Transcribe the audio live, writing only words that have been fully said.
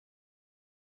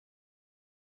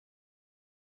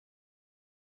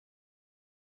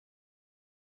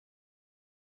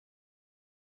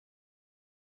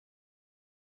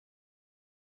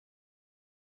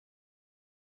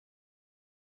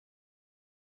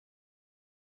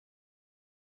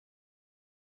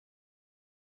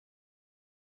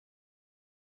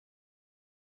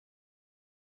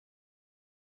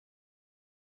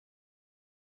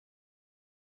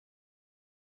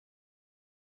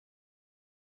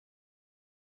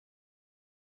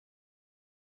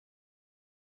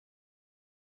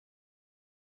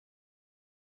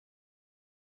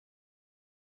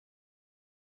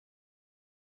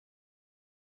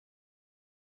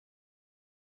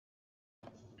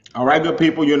All right, good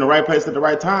people, you're in the right place at the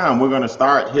right time. We're going to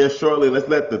start here shortly. Let's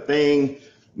let the thing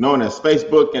known as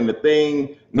Facebook and the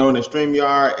thing known as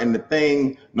StreamYard and the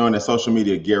thing known as social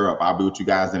media gear up. I'll be with you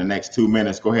guys in the next 2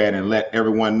 minutes. Go ahead and let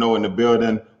everyone know in the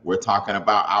building we're talking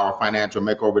about our financial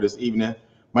makeover this evening.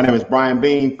 My name is Brian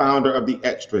Bean, founder of the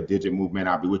Extra Digit Movement.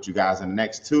 I'll be with you guys in the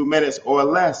next 2 minutes or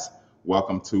less.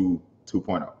 Welcome to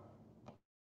 2.0.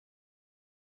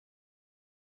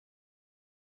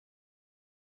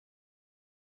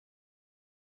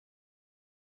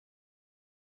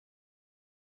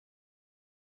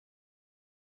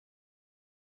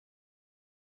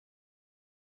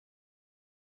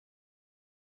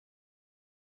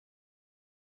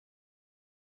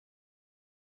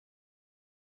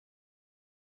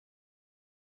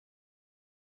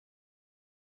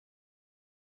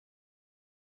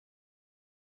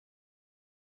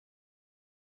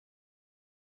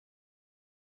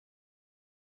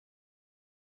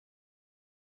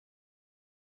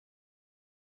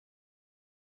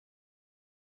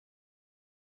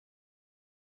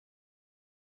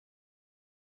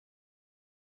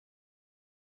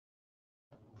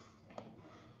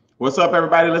 What's up,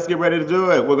 everybody? Let's get ready to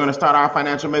do it. We're going to start our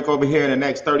financial makeover here in the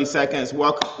next 30 seconds.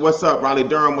 Welcome. What's up, Raleigh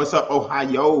Durham? What's up,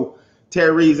 Ohio?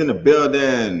 Terry's in the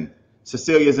building.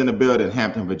 Cecilia's in the building.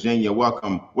 Hampton, Virginia.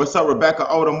 Welcome. What's up, Rebecca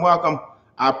Odom? Welcome.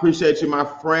 I appreciate you, my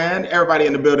friend. Everybody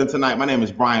in the building tonight. My name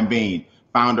is Brian Bean,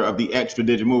 founder of the Extra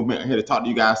Digit Movement. I'm here to talk to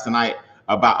you guys tonight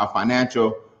about a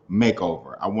financial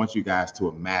makeover. I want you guys to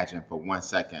imagine for 1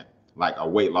 second like a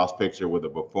weight loss picture with a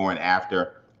before and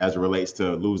after as it relates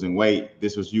to losing weight.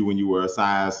 This was you when you were a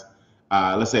size,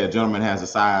 let's say a gentleman has a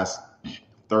size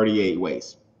 38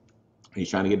 waist. He's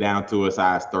trying to get down to a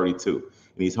size 32 and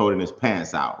he's holding his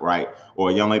pants out, right? Or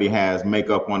a young lady has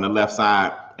makeup on the left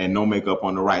side and no makeup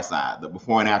on the right side, the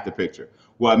before and after picture.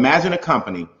 Well, imagine a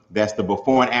company that's the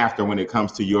before and after when it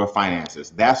comes to your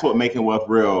finances. That's what Making Wealth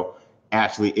Real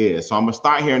actually is. So I'm gonna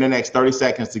start here in the next 30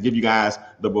 seconds to give you guys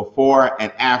the before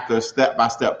and after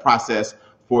step-by-step process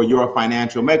for your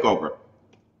financial makeover.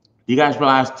 You guys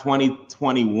realize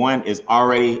 2021 is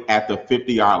already at the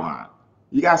 50-yard line?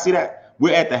 You guys see that?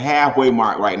 We're at the halfway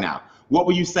mark right now. What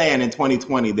were you saying in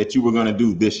 2020 that you were going to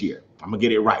do this year? I'm going to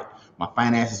get it right. My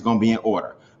finances is going to be in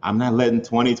order. I'm not letting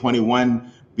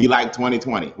 2021 be like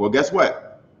 2020. Well, guess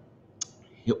what?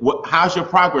 How's your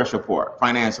progress report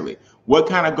financially? What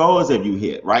kind of goals have you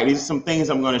hit, right? These are some things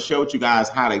I'm going to show you guys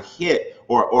how to hit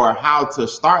or how to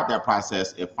start that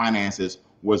process if finances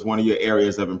was one of your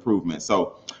areas of improvement.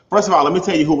 So first of all, let me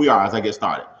tell you who we are as I get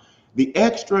started. The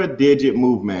Extra Digit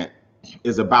Movement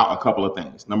is about a couple of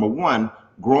things. Number one,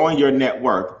 growing your net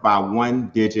worth by 1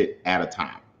 digit at a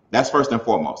time. That's first and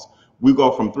foremost. We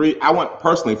go from I went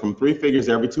personally from 3 figures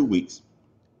every 2 weeks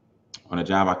on a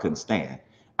job I couldn't stand.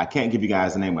 I can't give you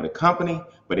guys the name of the company,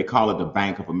 but they call it the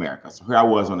Bank of America. So here I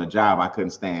was on a job I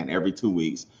couldn't stand every 2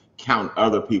 weeks, counting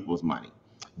other people's money.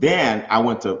 Then I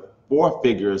went to 4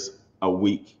 figures a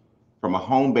week from a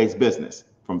home-based business,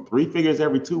 from 3 figures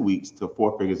every 2 weeks to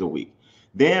 4 figures a week.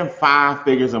 Then 5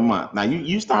 figures a month. Now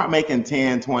you start making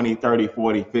 10, 20, 30,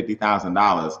 40,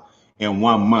 $50,000 in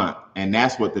 1 month, and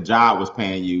that's what the job was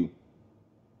paying you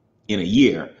in a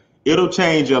year. It'll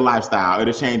change your lifestyle.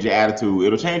 It'll change your attitude.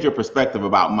 It'll change your perspective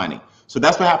about money. So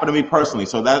that's what happened to me personally.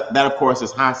 So that of course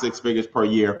is high 6 figures per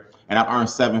year, and I've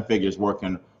earned 7 figures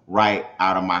working right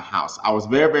out of my house. I was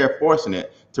very, very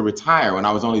fortunate to retire when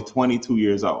I was only 22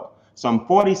 years old. So I'm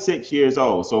 46 years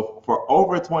old. So for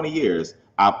over 20 years,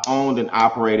 I've owned and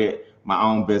operated my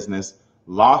own business,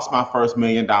 lost my first $1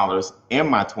 million in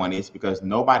my 20s because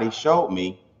nobody showed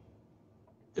me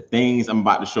the things I'm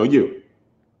about to show you.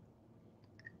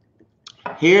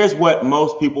 Here's what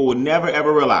most people would never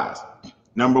ever realize.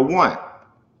 Number one,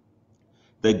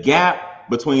 the gap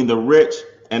between the rich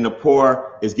and the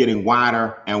poor is getting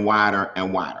wider and wider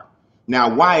and wider.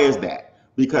 Now, why is that?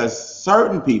 Because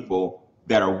certain people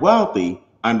that are wealthy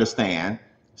understand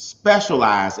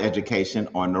specialized education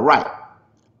on the right.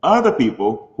 Other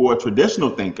people who are traditional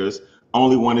thinkers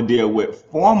only want to deal with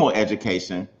formal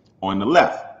education on the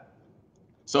left.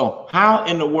 So how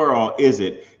in the world is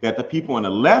it that the people on the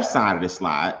left side of the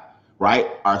slide, right,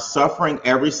 are suffering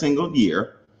every single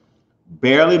year,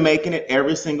 barely making it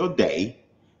every single day,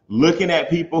 looking at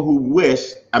people who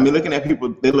looking at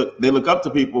people, they look up to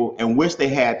people and wish they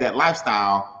had that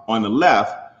lifestyle on the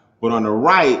left, but on the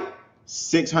right,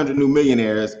 600 new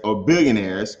millionaires or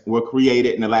billionaires were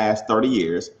created in the last 30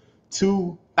 years.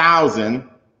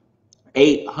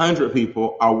 2,800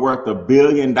 people are worth $1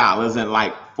 billion, and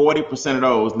like 40% of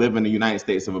those live in the United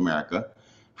States of America.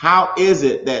 How is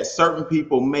it that certain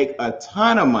people make a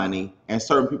ton of money and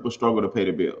certain people struggle to pay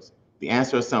the bills? The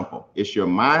answer is simple. It's your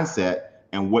mindset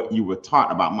and what you were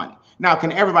taught about money. Now,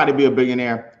 can everybody be a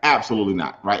billionaire? Absolutely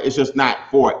not, right? It's just not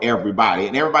for everybody,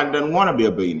 and everybody doesn't want to be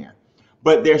a billionaire.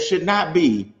 But there should not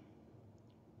be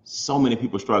so many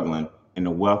people struggling in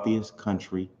the wealthiest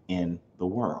country in the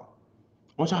world.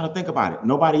 I want y'all to think about it.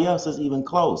 Nobody else is even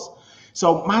close.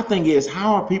 So my thing is,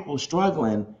 how are people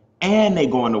struggling and they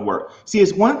going to work? See,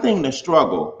 it's one thing to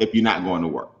struggle if you're not going to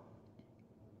work.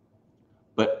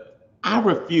 But I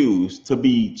refuse to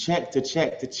be check to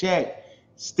check to check,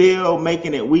 still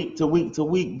making it week to week to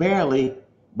week, barely.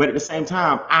 But at the same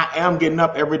time, I am getting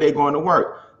up every day going to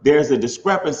work. There's a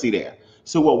discrepancy there.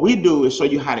 So what we do is show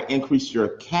you how to increase your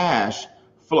cash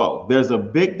flow. There's a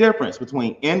big difference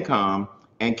between income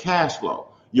and cash flow.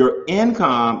 Your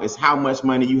income is how much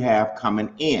money you have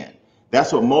coming in.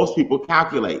 That's what most people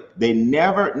calculate.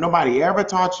 Nobody ever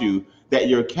taught you that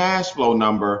your cash flow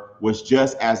number was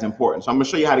just as important. So I'm gonna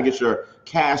show you how to get your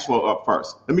cash flow up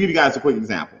first. Let me give you guys a quick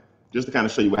example, just to kind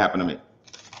of show you what happened to me.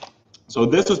 So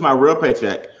this was my real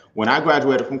paycheck when I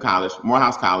graduated from college,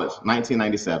 Morehouse College,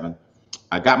 1997.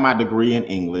 I got my degree in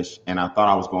English and I thought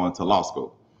I was going to law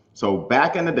school. So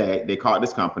back in the day, they called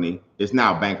this company, it's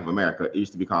now Bank of America. It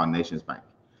used to be called Nations Bank.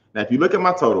 Now, if you look at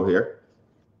my total here,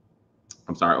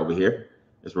 I'm sorry, over here,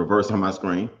 it's reversed on my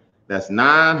screen. That's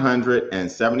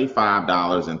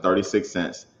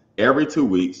 $975.36 every 2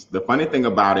 weeks. The funny thing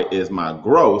about it is my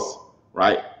gross,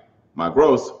 right? My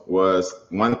gross was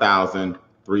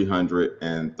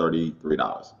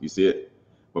 $1,333. You see it?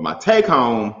 But my take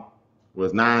home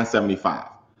was $975.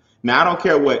 Now, I don't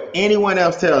care what anyone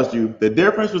else tells you. The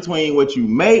difference between what you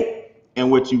make and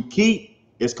what you keep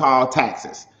is called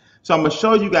taxes. So I'm going to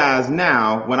show you guys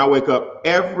now when I wake up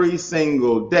every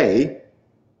single day.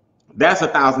 That's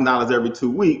 $1,000 every 2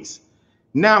 weeks.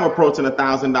 Now I'm approaching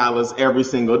 $1,000 every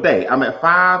single day. I'm at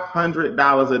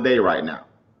 $500 a day right now.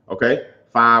 Okay,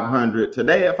 500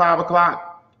 today at 5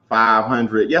 o'clock,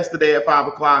 500 yesterday at 5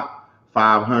 o'clock,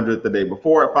 500 the day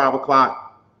before at 5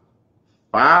 o'clock,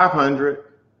 500.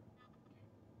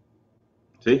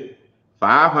 See,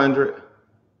 500,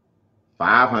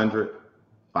 500,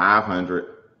 500.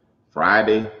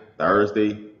 Friday,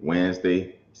 Thursday,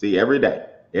 Wednesday. See, every day,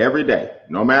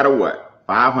 no matter what,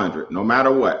 500, no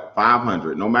matter what,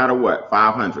 500, no matter what,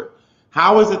 500.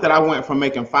 How is it that I went from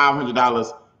making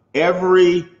 $500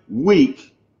 every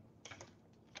week,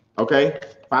 okay,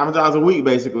 $500 a week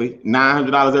basically,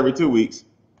 $900 every 2 weeks,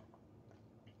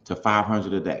 to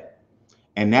 $500 a day?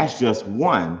 And that's just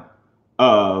one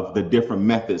of the different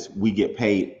methods we get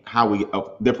paid,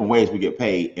 different ways we get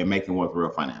paid in Making Wealth Real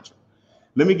Financial.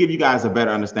 Let me give you guys a better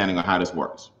understanding of how this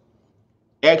works.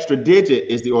 Extra Digit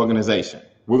is the organization.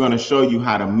 We're going to show you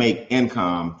how to make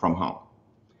income from home.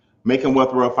 Making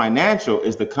Wealth Real Financial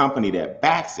is the company that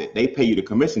backs it. They pay you the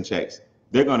commission checks.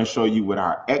 They're going to show you with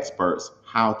our experts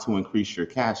how to increase your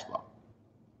cash flow.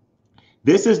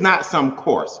 This is not some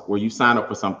course where you sign up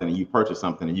for something and you purchase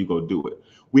something and you go do it.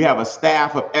 We have a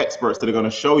staff of experts that are going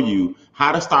to show you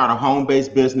how to start a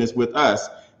home-based business with us,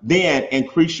 then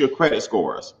increase your credit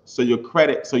scores so your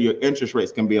interest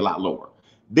rates can be a lot lower.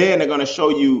 Then they're going to show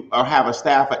you or have a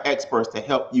staff of experts to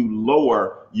help you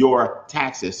lower your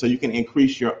taxes so you can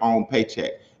increase your own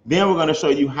paycheck. Then we're going to show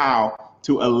you how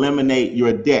to eliminate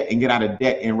your debt and get out of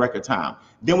debt in record time.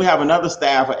 Then we have another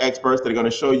staff of experts that are going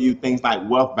to show you things like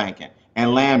wealth banking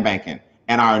and land banking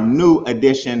and our new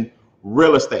addition,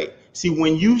 real estate. See,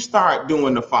 when you start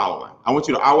doing the following, I want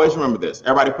you to always remember this.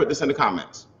 Everybody put this in the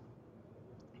comments.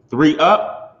 3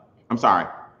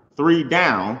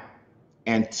 down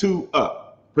and 2 up.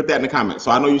 Put that in the comments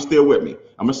so I know you're still with me.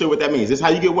 I'm gonna show you what that means. This is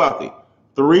how you get wealthy.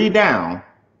 3 down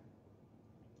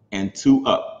and 2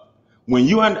 up. When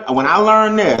I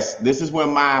learned this is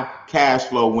when my cash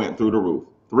flow went through the roof.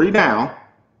 3 down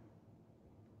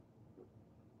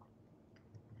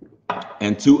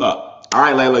and 2 up. All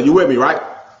right, Layla, you with me, right?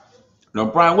 No,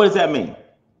 Brian, what does that mean?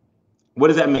 What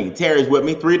does that mean? Terry's with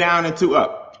me, 3 down and 2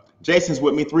 up. Jason's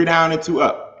with me, 3 down and 2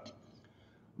 up.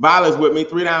 Violet's with me,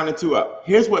 3 down and 2 up.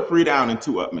 Here's what 3 down and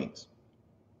 2 up means.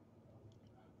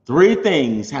 3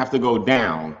 things have to go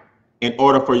down in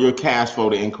order for your cash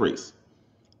flow to increase.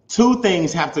 2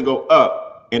 things have to go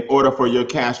up in order for your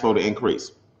cash flow to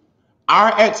increase.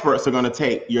 Our experts are going to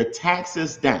take your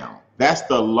taxes down. That's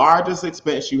the largest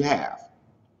expense you have.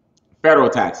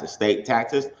 Federal taxes, state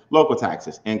taxes, local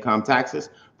taxes, income taxes,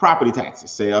 property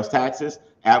taxes, sales taxes,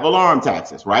 ad valorem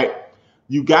taxes, right?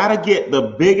 You got to get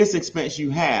the biggest expense you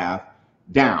have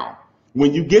down.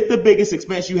 When you get the biggest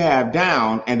expense you have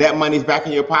down and that money's back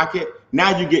in your pocket,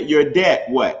 now you get your debt,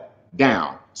 what?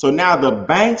 Down. So now the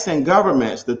banks and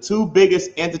governments, the 2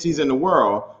 biggest entities in the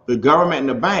world, the government and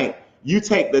the bank, you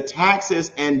take the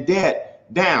taxes and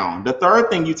debt down. The third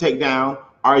thing you take down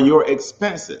are your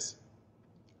expenses.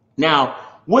 Now,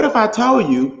 what if I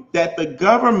told you that the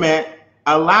government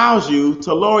allows you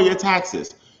to lower your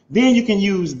taxes? Then you can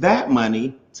use that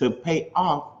money to pay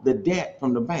off the debt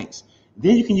from the banks.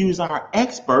 Then you can use our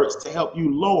experts to help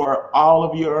you lower all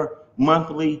of your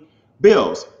monthly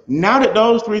bills. Now that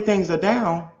those three things are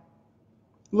down,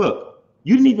 look,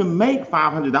 you didn't even make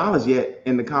 $500 yet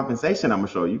in the compensation I'm gonna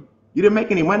show you. You didn't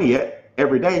make any money yet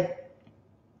every day,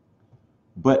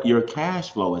 but your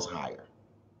cash flow is higher.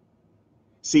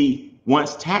 See,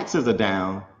 once taxes are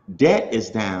down, debt is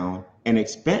down, and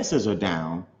expenses are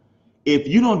down, if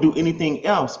you don't do anything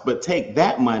else but take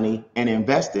that money and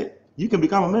invest it, you can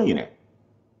become a millionaire.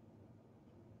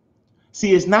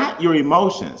 See, it's not your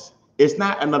emotions. It's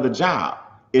not another job.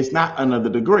 It's not another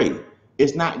degree.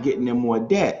 It's not getting in more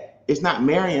debt. It's not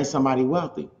marrying somebody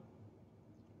wealthy.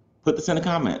 Put this in the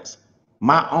comments.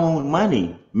 My own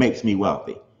money makes me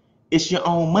wealthy. It's your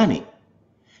own money.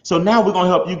 So now we're going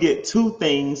to help you get two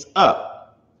things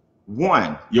up.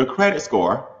 One, your credit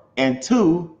score, and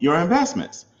two, your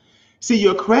investments. See,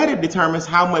 your credit determines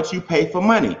how much you pay for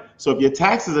money. So if your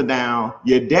taxes are down,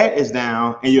 your debt is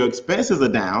down, and your expenses are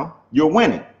down, you're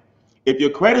winning. If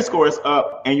your credit score is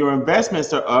up and your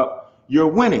investments are up, you're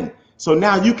winning. So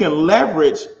now you can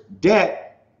leverage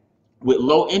debt with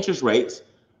low interest rates,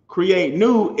 create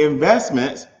new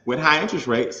investments with high interest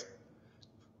rates.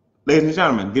 Ladies and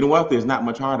gentlemen, getting wealthy is not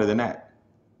much harder than that.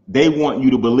 They want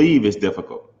you to believe it's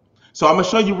difficult. So I'm going to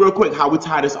show you real quick how we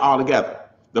tie this all together.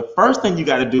 The first thing you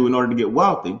got to do in order to get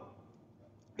wealthy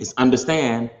is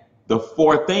understand the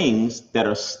four things that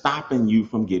are stopping you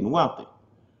from getting wealthy.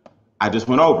 I just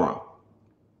went over them.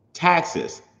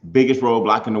 Taxes, biggest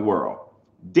roadblock in the world.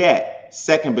 Debt,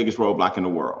 second biggest roadblock in the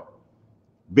world.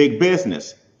 Big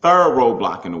business, third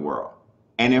roadblock in the world.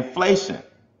 And inflation,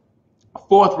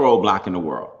 fourth roadblock in the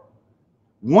world.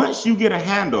 Once you get a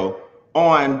handle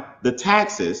on the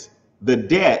taxes, the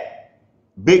debt,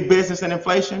 big business, and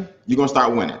inflation, you're going to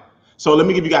start winning. So let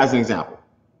me give you guys an example.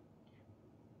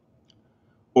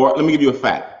 Or let me give you a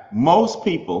fact. Most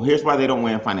people, here's why they don't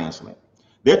win financially.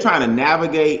 They're trying to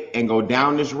navigate and go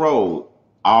down this road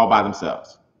all by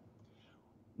themselves.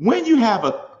 When you have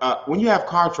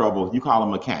car trouble, you call a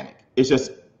mechanic. It's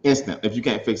just instant if you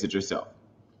can't fix it yourself.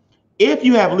 If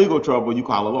you have legal trouble, you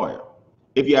call a lawyer.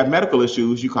 If you have medical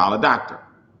issues, you call a doctor.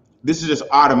 This is just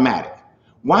automatic.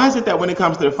 Why is it that when it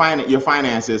comes to your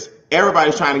finances,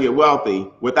 everybody's trying to get wealthy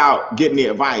without getting the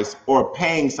advice or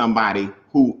paying somebody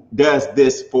who does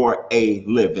this for a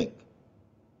living?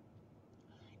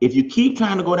 If you keep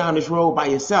trying to go down this road by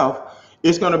yourself,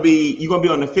 you're going to be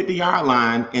on the 50-yard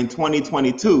line in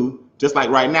 2022, just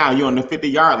like right now, you're on the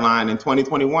 50-yard line in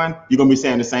 2021, you're going to be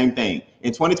saying the same thing.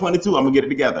 In 2022, I'm going to get it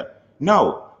together.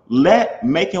 No, let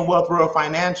Making Wealth Real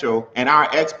Financial and our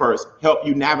experts help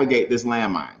you navigate this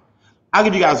landmine. I'll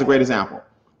give you guys a great example.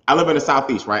 I live in the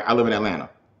Southeast, right? I live in Atlanta.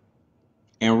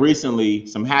 And recently,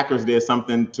 some hackers did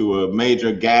something to a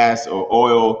major gas or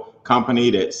oil company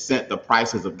that sent the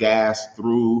prices of gas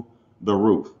through the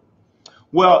roof.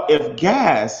 Well, if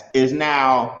gas is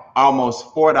now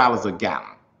almost $4 a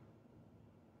gallon,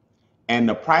 and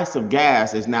the price of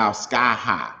gas is now sky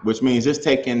high, which means it's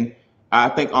taking, I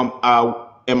think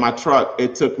in my truck,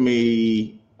 it took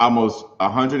me almost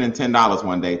 $110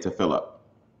 one day to fill up.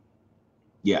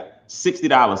 Yeah,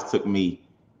 $60 took me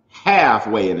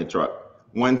halfway in the truck.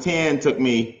 $110 took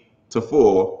me to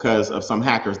full because of some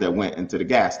hackers that went into the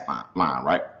gas line,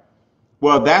 right?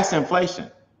 Well, that's inflation.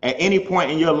 At any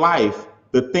point in your life,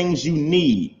 the things you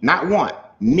need, not want,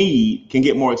 need, can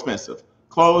get more expensive.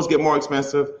 Clothes get more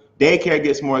expensive. Daycare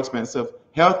gets more expensive.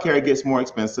 Healthcare gets more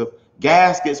expensive.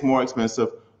 Gas gets more expensive.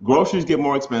 Groceries get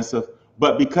more expensive.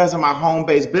 But because of my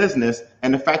home-based business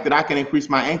and the fact that I can increase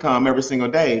my income every single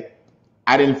day,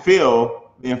 I didn't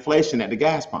feel the inflation at the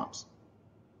gas pumps.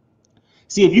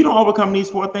 See, if you don't overcome these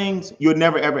four things, you'll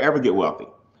never, ever, ever get wealthy.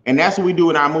 And that's what we do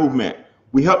in our movement.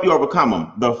 We help you overcome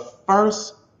them. The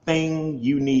first thing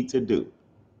you need to do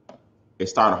is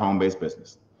start a home-based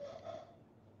business.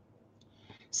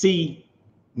 See,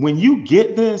 when you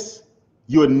get this,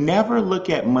 you'll never look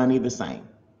at money the same.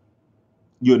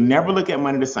 You'll never look at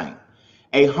money the same.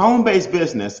 A home-based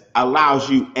business allows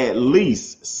you at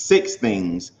least 6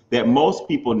 things that most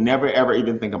people never, ever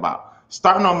even think about.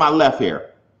 Starting on my left here.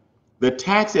 The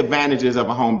tax advantages of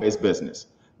a home-based business,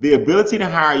 the ability to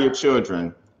hire your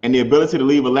children, and the ability to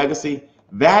leave a legacy,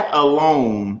 that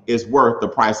alone is worth the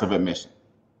price of admission.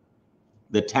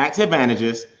 The tax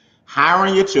advantages,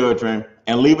 hiring your children,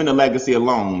 and leaving a legacy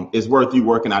alone is worth you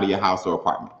working out of your house or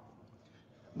apartment.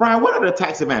 Brian, what are the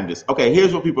tax advantages? Okay,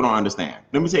 here's what people don't understand.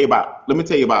 Let me tell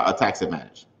you about a tax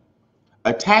advantage.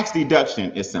 A tax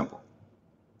deduction is simple.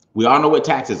 We all know what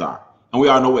taxes are, and we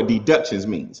all know what deductions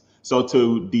means. So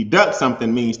to deduct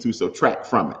something means to subtract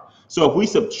from it. So if we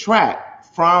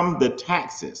subtract from the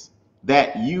taxes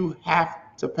that you have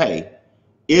to pay,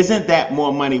 isn't that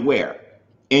more money where?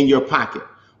 In your pocket.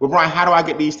 Well, Brian, how do I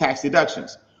get these tax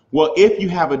deductions? Well, if you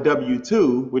have a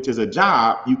W-2, which is a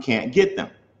job, you can't get them.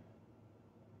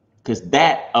 Because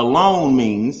that alone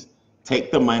means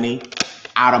take the money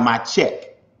out of my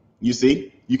check. You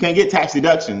see, you can't get tax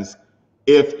deductions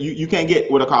if you can't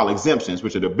get what I call exemptions,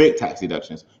 which are the big tax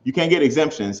deductions. You can't get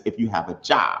exemptions if you have a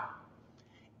job.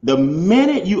 The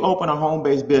minute you open a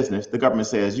home-based business, the government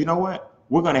says, you know what?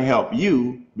 We're going to help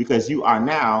you because you are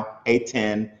now a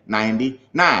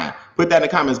 1099. Put that in the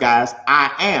comments, guys.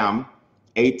 I am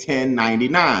a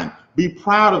 1099. Be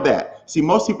proud of that. See,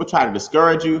 most people try to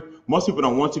discourage you. Most people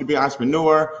don't want you to be an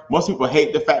entrepreneur. Most people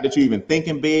hate the fact that you're even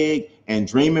thinking big and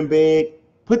dreaming big.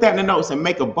 Put that in the notes and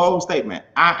make a bold statement.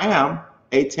 I am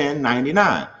a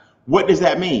 1099. What does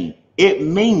that mean? It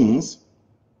means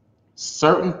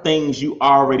certain things you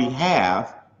already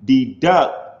have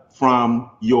deduct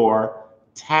from your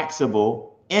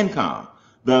taxable income.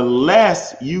 The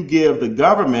less you give the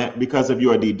government because of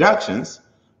your deductions,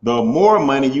 the more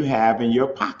money you have in your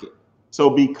pocket. So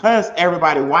because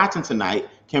everybody watching tonight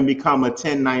can become a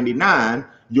 1099,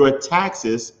 your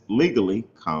taxes legally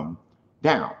come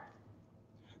down.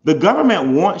 The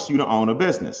government wants you to own a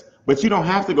business, but you don't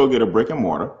have to go get a brick and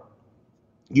mortar.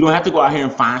 You don't have to go out here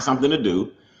and find something to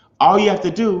do. All you have to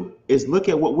do is look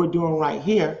at what we're doing right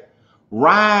here,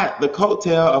 ride the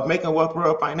coattail of Making Wealth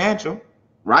Real Financial,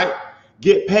 right?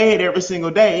 Get paid every single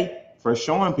day for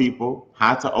showing people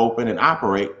how to open and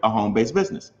operate a home-based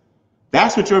business.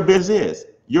 That's what your business is.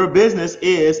 Your business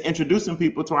is introducing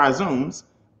people to our Zooms,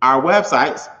 our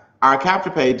websites, our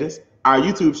capture pages, our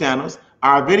YouTube channels,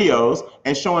 our videos,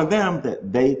 and showing them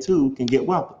that they too can get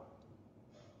wealthy.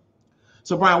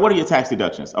 So Brian, what are your tax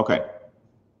deductions? Okay,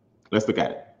 let's look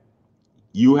at it.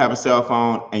 You have a cell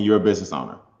phone and you're a business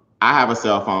owner. I have a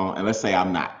cell phone and let's say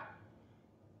I'm not.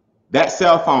 That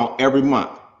cell phone every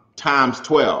month times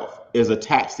 12 is a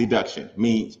tax deduction,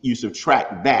 means you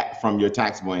subtract that from your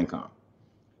taxable income.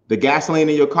 The gasoline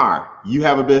in your car, you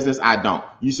have a business, I don't.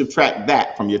 You subtract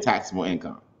that from your taxable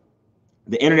income.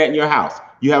 The internet in your house,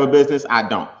 you have a business, I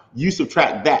don't. You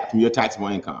subtract that from your taxable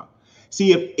income.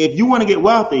 See, if you want to get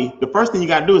wealthy, the first thing you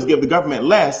got to do is give the government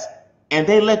less, and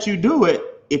they let you do it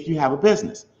if you have a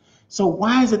business. So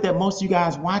why is it that most of you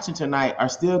guys watching tonight are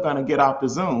still going to get off the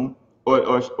Zoom or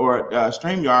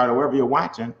StreamYard or wherever you're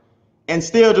watching and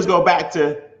still just go back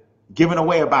to giving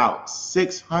away about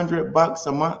 $600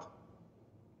 a month?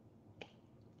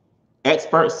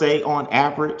 Experts say on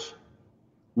average,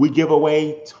 we give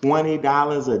away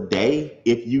 $20 a day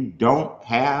if you don't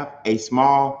have a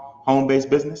small home-based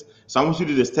business. So I want you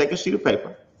to just take a sheet of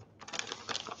paper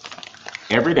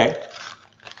every day,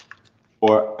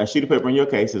 or a sheet of paper in your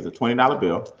case is a $20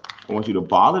 bill. I want you to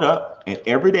ball it up, and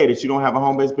every day that you don't have a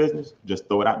home-based business, just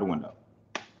throw it out the window.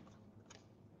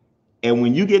 And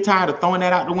when you get tired of throwing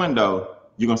that out the window,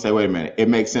 you're going to say, wait a minute, it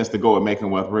makes sense to go with Making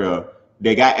Wealth Real.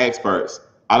 They got experts.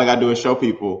 All I got to do is show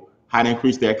people how to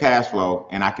increase their cash flow,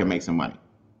 and I can make some money.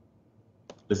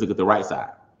 Let's look at the right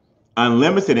side.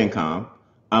 Unlimited income,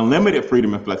 unlimited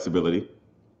freedom and flexibility,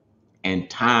 and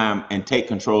time, and take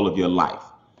control of your life.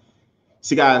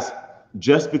 See, guys,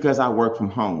 just because I work from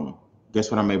home,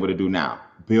 guess what I'm able to do now?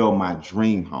 Build my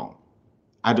dream home.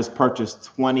 I just purchased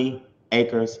 20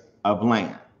 acres of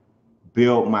land.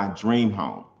 Build my dream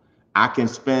home. I can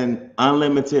spend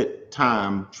unlimited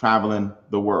time traveling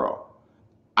the world.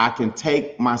 I can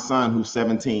take my son who's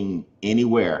 17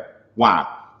 anywhere. Why?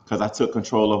 Because I took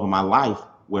control over my life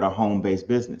with a home-based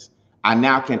business. I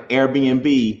now can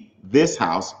Airbnb this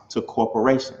house to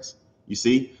corporations. You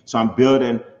see? So I'm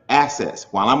building assets.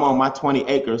 While I'm on my 20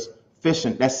 acres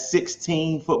fishing, that's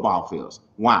 16 football fields.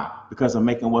 Why? Because I'm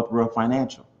Making Wealth Real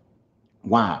Financial.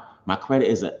 Why? My credit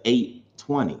is an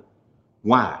 820.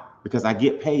 Why? Because I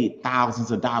get paid thousands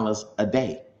of dollars a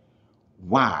day.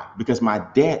 Why? Because my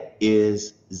debt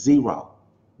is zero.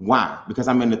 Why? Because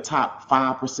I'm in the top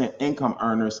 5% income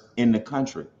earners in the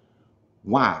country.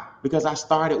 Why? Because I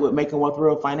started with Making Wealth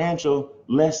Real Financial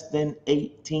less than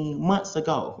 18 months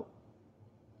ago.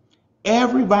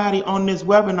 Everybody on this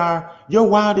webinar, your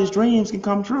wildest dreams can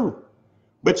come true,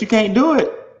 but you can't do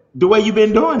it the way you've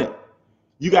been doing it.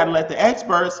 You got to let the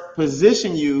experts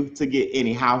position you to get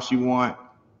any house you want,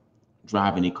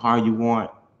 drive any car you want,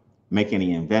 make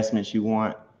any investments you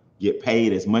want, get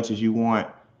paid as much as you want,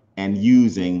 and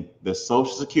using the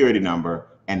Social Security number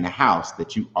and the house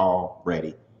that you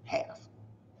already have.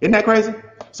 Isn't that crazy?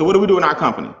 So what do we do in our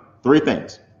company? 3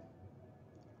 things.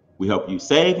 We help you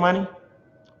save money,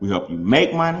 we help you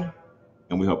make money,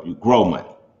 and we help you grow money.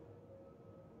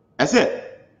 That's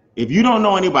it. If you don't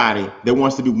know anybody that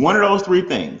wants to do one of those 3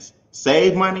 things,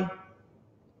 save money,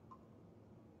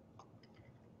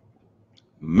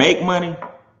 make money,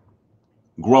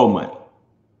 grow money.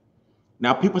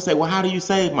 Now people say, well, how do you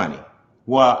save money?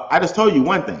 Well, I just told you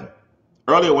one thing.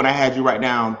 Earlier when I had you write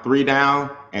down 3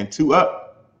 down and 2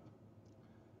 up,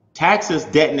 taxes,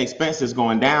 debt, and expenses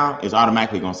going down is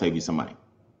automatically going to save you some money.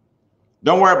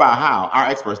 Don't worry about how. Our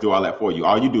experts do all that for you.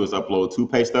 All you do is upload 2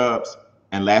 pay stubs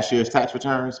and last year's tax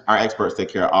returns. Our experts take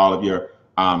care of all of your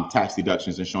tax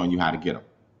deductions and showing you how to get them.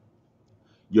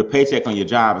 Your paycheck on your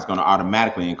job is going to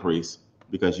automatically increase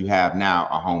because you have now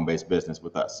a home-based business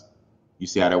with us. You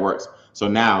see how that works? So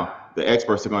now the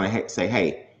experts are going to say,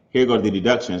 hey, here go the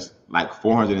deductions, like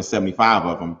 475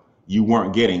 of them you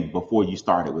weren't getting before you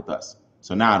started with us.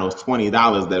 So now those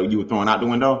 $20 that you were throwing out the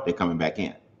window, they're coming back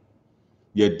in.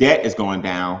 Your debt is going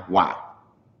down. Why?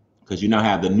 Because you now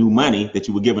have the new money that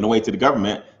you were giving away to the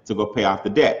government to go pay off the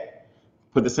debt.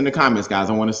 Put this in the comments, guys.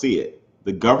 I want to see it.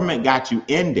 The government got you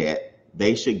in debt.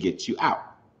 They should get you out.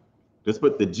 Just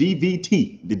put the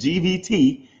GVT. The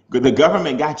GVT, the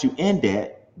government got you in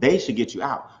debt. They should get you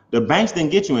out. The banks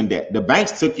didn't get you in debt. The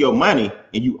banks took your money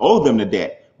and you owe them the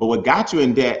debt. But what got you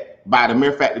in debt by the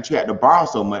mere fact that you had to borrow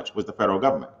so much was the federal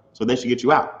government. So they should get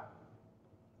you out.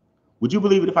 Would you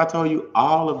believe it if I told you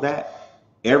all of that,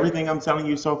 everything I'm telling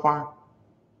you so far,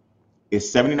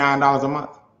 is $79 a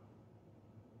month?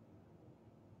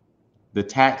 The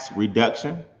tax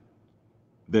reduction,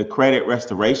 the credit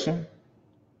restoration,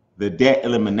 the debt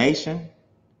elimination,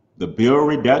 the bill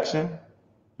reduction,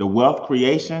 the wealth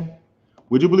creation.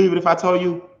 Would you believe it if I told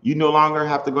you you no longer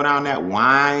have to go down that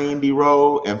windy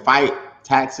road and fight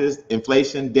taxes,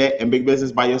 inflation, debt, and big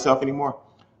business by yourself anymore?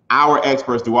 Our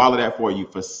experts do all of that for you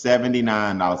for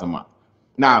 $79 a month.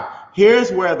 Now, here's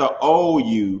where the old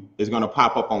you is going to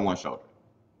pop up on one shoulder.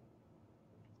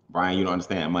 Brian, you don't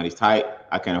understand. Money's tight.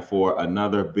 I can't afford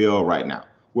another bill right now.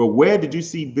 Well, where did you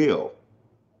see bill?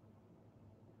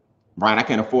 Brian, I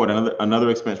can't afford another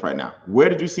expense right now. Where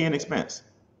did you see an expense?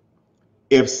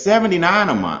 If $79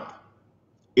 a month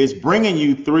is bringing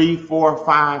you $300, $400,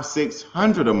 $500,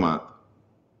 $600 a month,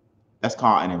 that's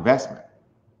called an investment.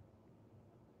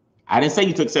 I didn't say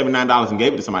you took $79 and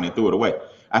gave it to somebody and threw it away.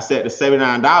 I said the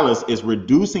 $79 is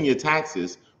reducing your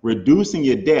taxes, reducing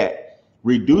your debt,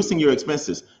 reducing your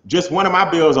expenses. Just one of my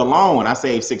bills alone, I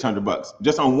saved $600.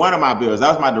 Just on one of my bills,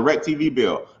 that was my DirecTV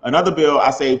bill. Another bill,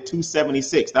 I saved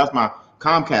 $276. That was my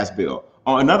Comcast bill.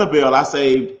 On another bill, I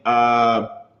saved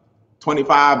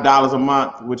 $25 a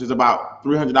month, which is about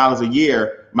 $300 a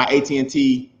year. My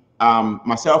AT&T,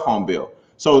 my cell phone bill.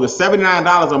 So the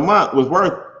 $79 a month was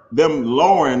worth them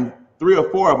lowering 3 or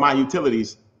 4 of my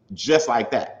utilities just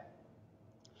like that.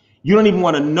 You don't even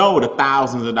want to know the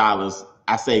thousands of dollars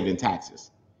I saved in taxes.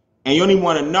 And you don't even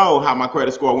want to know how my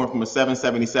credit score went from a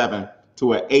 777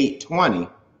 to an 820,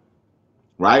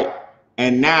 right?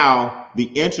 And now the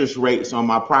interest rates on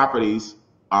my properties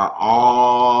are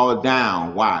all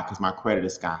down. Why? Because my credit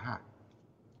is sky high.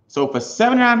 So for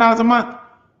 $79 a month,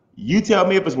 you tell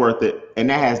me if it's worth it, and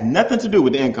that has nothing to do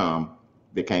with the income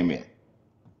that came in.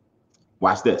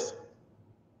 Watch this.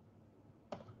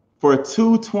 For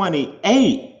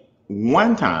 $228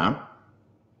 one time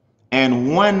and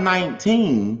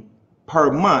 $119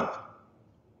 per month,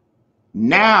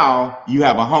 now you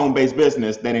have a home-based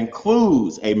business that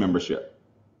includes a membership.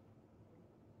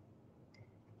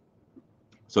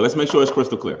 So let's make sure it's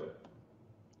crystal clear.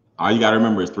 All you got to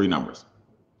remember is 3 numbers.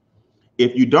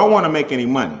 If you don't want to make any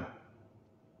money,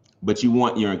 but you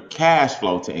want your cash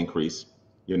flow to increase,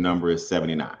 your number is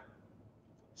 79.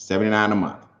 79 a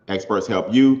month. Experts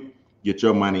help you get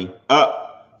your money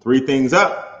up. 3 things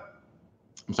up.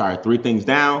 3 things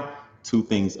down, 2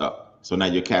 things up. So now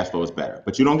your cash flow is better.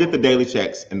 But you don't get the daily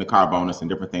checks and the car bonus and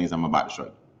different things I'm about to show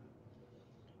you.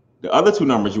 The other 2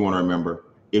 numbers you want to remember,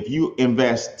 if you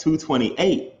invest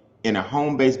 $228 in a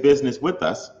home-based business with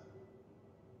us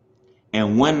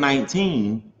and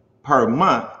 $119 per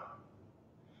month,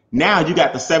 now you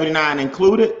got the 79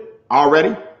 included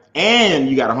already, and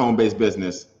you got a home-based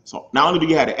business. So not only do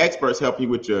you have the experts help you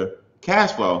with your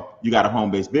cash flow, you got a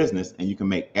home-based business and you can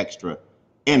make extra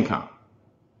income.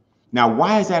 Now,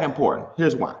 why is that important?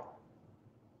 Here's why.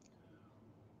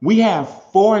 We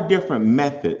have 4 different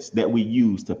methods that we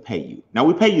use to pay you. Now,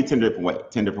 we pay you 10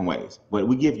 different ways, but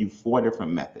we give you 4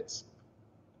 different methods.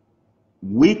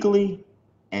 Weekly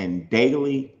and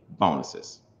daily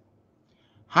bonuses.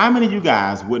 How many of you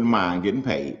guys wouldn't mind getting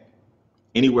paid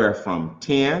anywhere from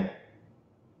 $10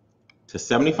 to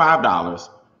 $75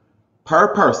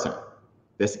 per person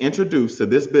that's introduced to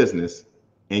this business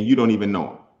and you don't even know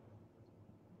them?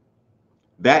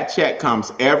 That check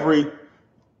comes every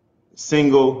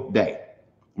single day.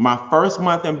 My first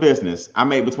month in business, I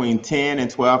made between $10,000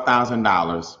 and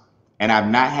 $12,000, and I've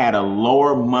not had a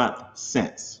lower month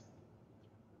since.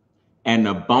 And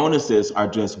the bonuses are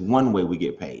just one way we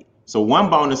get paid. So one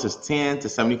bonus is $10 to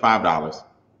 $75,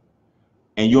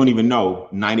 and you don't even know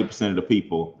 90% of the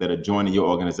people that are joining your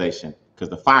organization, because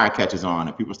the fire catches on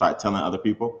and people start telling other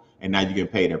people, and now you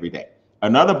get paid every day.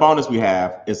 Another bonus we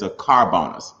have is a car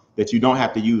bonus that you don't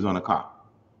have to use on a car.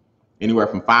 Anywhere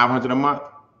from $500 a month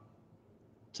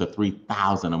to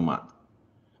 $3,000 a month.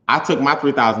 I took my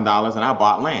 $3,000 and I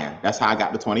bought land. That's how I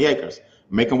got the 20 acres.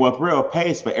 Making Wealth Real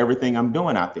pays for everything I'm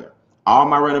doing out there. All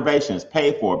my renovations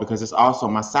paid for because it's also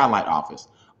my satellite office.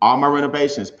 All my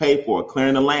renovations paid for,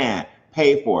 clearing the land,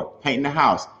 paid for, painting the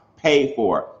house, paid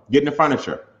for, getting the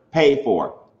furniture, paid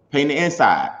for, painting the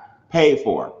inside, paid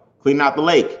for, cleaning out the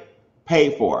lake,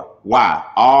 paid for. Why?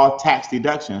 All tax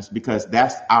deductions, because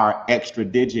that's our extra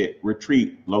digit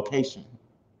retreat location.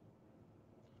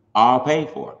 All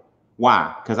paid for.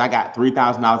 Why? Because I got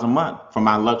 $3,000 a month from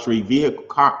my luxury vehicle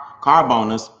car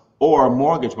bonus or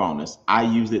mortgage bonus. I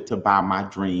use it to buy my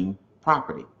dream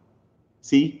property.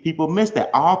 See, people miss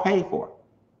that. All paid for.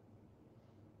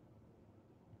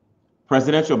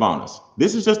 Presidential bonus.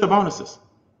 This is just the bonuses.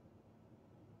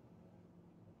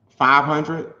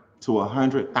 $500,000 to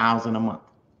 $100,000 a month.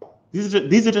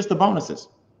 These are just the bonuses.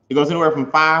 It goes anywhere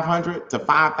from $500,000 to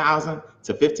 $5,000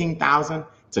 to $15,000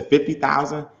 to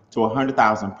 $50,000 to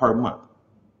 $100,000 per month.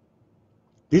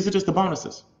 These are just the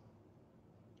bonuses.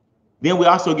 Then we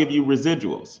also give you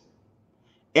residuals.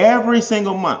 Every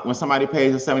single month when somebody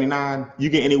pays a $79, you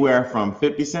get anywhere from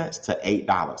 50 cents to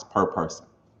 $8 per person.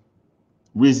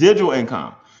 Residual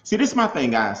income. See, this is my thing,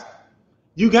 guys.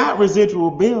 You got residual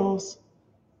bills.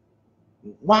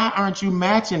 Why aren't you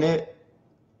matching it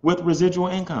with residual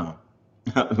income?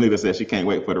 Lita says she can't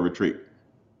wait for the retreat.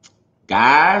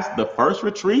 Guys, the first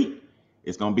retreat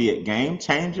is going to be at Game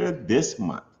Changer this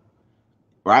month,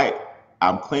 right?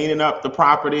 I'm cleaning up the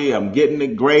property. I'm getting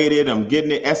it graded. I'm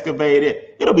getting it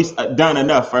excavated. It'll be done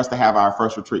enough for us to have our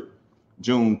first retreat.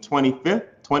 June 25th,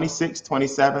 26th,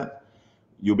 27th.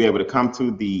 You'll be able to come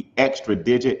to the extra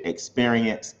digit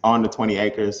experience on the 20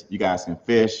 acres. You guys can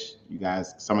fish. You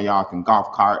guys, some of y'all can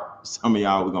golf cart. Some of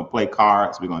y'all, we're going to play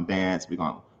cards. We're going to dance. We're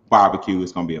going to barbecue.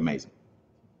 It's going to be amazing.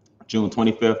 June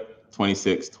 25th,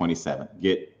 26th, 27th.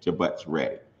 Get your butts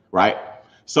ready, right?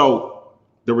 So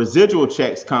the residual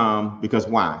checks come because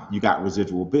why? You got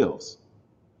residual bills.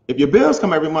 If your bills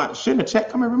come every month, shouldn't a check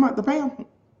come every month to pay them?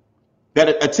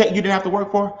 That a check you didn't have to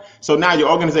work for? So now your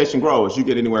organization grows. You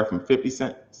get anywhere from 50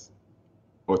 cents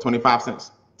or 25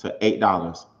 cents to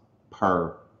 $8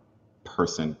 per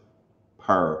person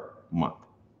per month.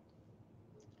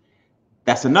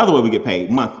 That's another way we get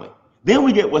paid monthly. Then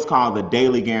we get what's called the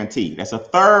daily guarantee. That's a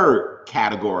third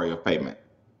category of payment.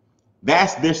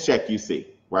 That's this check you see,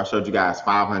 where I showed you guys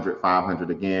 500, 500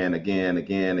 again.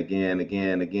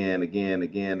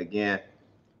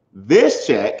 This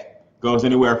check goes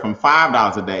anywhere from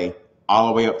 $5 a day all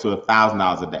the way up to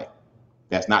 $1,000 a day.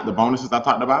 That's not the bonuses I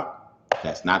talked about.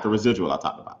 That's not the residual I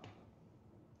talked about.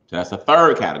 So that's the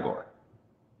third category.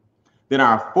 Then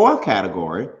our fourth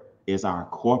category is our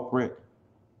corporate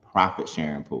profit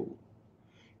sharing pool.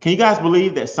 Can you guys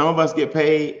believe that some of us get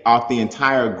paid off the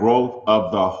entire growth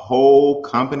of the whole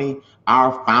company?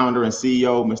 Our founder and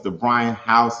CEO, Mr. Brian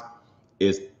House,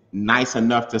 is nice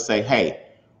enough to say, hey,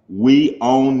 we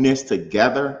own this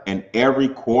together, and every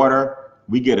quarter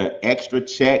we get an extra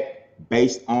check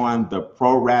based on the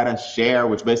pro rata share,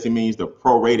 which basically means the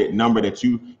prorated number that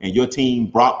you and your team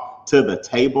brought to the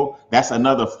table. That's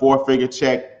another 4-figure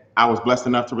check I was blessed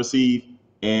enough to receive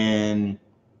in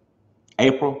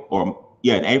April.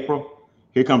 In April.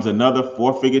 Here comes another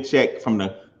 4-figure check from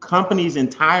the company's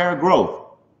entire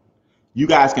growth. You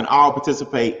guys can all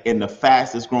participate in the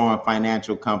fastest growing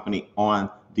financial company on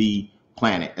the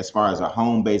planet as far as a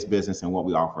home-based business and what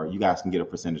we offer. You guys can get a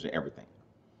percentage of everything.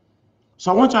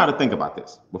 So I want y'all to think about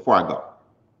this before I go.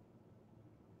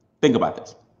 Think about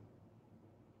this.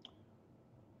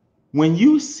 When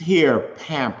you hear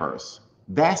Pampers,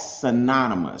 that's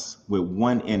synonymous with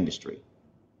one industry,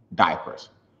 diapers.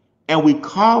 And we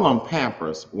call them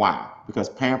Pampers. Why? Because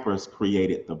Pampers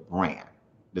created the brand.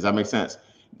 Does that make sense?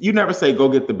 You never say, go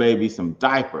get the baby some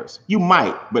diapers. You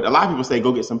might, but a lot of people say,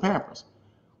 go get some Pampers.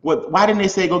 Why didn't they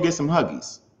say go get some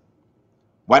Huggies?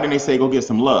 Why didn't they say go get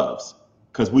some Loves?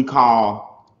 Because we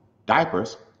call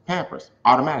diapers, Pampers,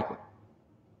 automatically.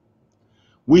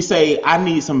 We say, I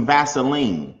need some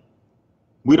Vaseline.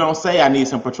 We don't say I need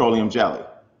some petroleum jelly.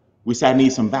 We say I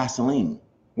need some Vaseline.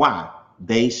 Why?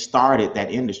 They started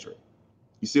that industry.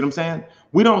 You see what I'm saying?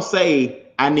 We don't say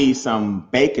I need some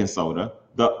baking soda.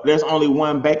 There's only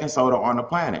one baking soda on the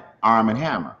planet, Arm &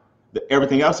 Hammer.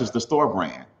 Everything else is the store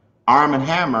brand. Arm &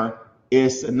 Hammer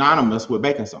is synonymous with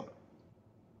baking soda.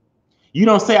 You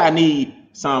don't say I need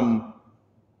some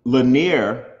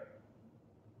Lanier.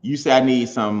 You say I need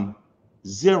some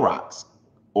Xerox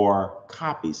or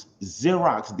copies.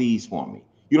 Xerox these for me.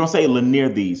 You don't say Lanier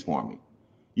these for me.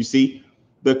 You see,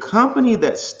 the company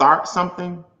that starts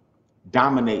something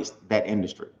dominates that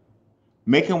industry.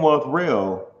 Making Wealth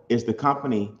Real is the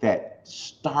company that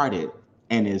started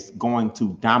and is going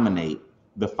to dominate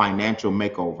the financial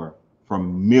makeover for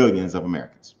millions of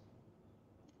Americans.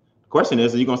 The question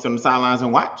is, are you going to sit on the sidelines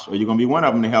and watch? Or are you going to be one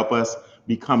of them to help us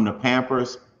become the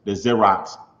Pampers, the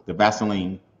Xerox, the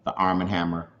Vaseline, the Arm &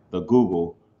 Hammer, the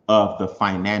Google of the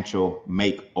financial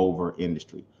makeover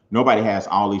industry? Nobody has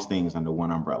all these things under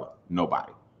one umbrella.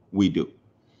 Nobody. We do.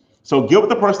 So get with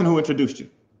the person who introduced you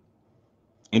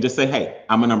and just say, hey,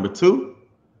 I'm a number two,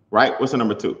 right? What's a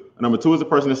number two? A number two is the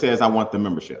person that says, I want the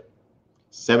membership.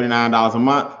 $79 a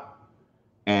month.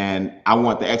 And I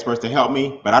want the experts to help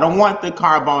me, but I don't want the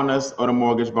car bonus or the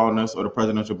mortgage bonus or the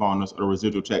presidential bonus or the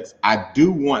residual checks. I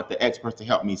do want the experts to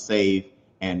help me save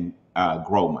and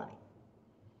grow money.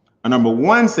 A number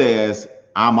one says,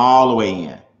 I'm all the way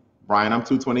in. Brian, I'm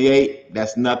 228.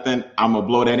 That's nothing. I'm going to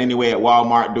blow that anyway at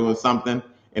Walmart doing something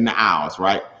in the aisles,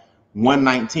 right?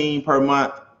 119 per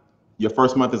month. Your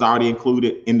first month is already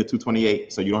included in the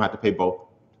 228, so you don't have to pay both.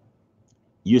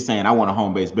 You're saying, I want a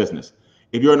home-based business.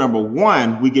 If you're number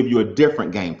one, we give you a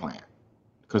different game plan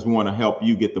because we want to help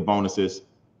you get the bonuses,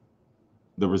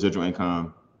 the residual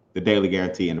income, the daily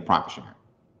guarantee, and the profit sharing.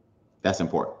 That's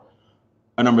important.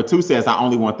 A number two says, I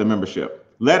only want the membership.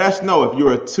 Let us know if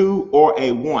you're a two or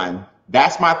a one.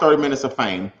 That's my 30 minutes of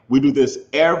fame. We do this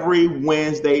every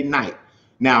Wednesday night.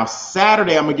 Now,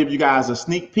 Saturday, I'm going to give you guys a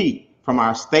sneak peek from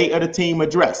our State of the Team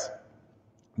address.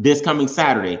 This coming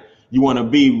Saturday, you want to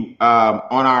be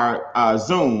on our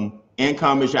Zoom,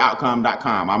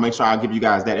 incomeisyoutcome.com. I'll make sure I'll give you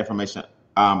guys that information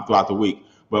throughout the week.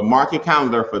 But mark your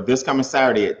calendar for this coming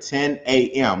Saturday at 10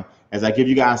 a.m. as I give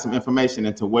you guys some information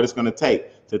into what it's going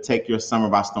to take your summer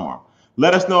by storm.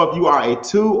 Let us know if you are a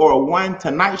two or a one.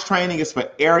 Tonight's training is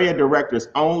for area directors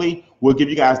only. We'll give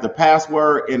you guys the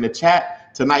password in the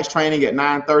chat. Tonight's training at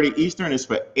 9:30 Eastern is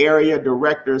for area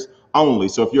directors only.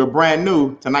 So if you're brand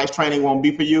new, tonight's training won't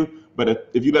be for you. But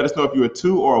if you let us know if you're a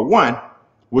two or a one,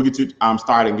 we'll get you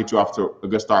started and get you off to a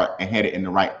good start and head it in the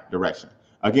right direction.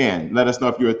 Again, let us know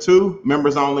if you're a two,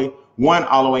 members only, one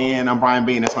all the way in. I'm Brian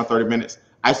Bean. That's my 30 minutes.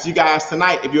 I see you guys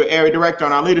tonight. If you're an area director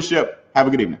on our leadership, have a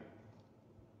good evening.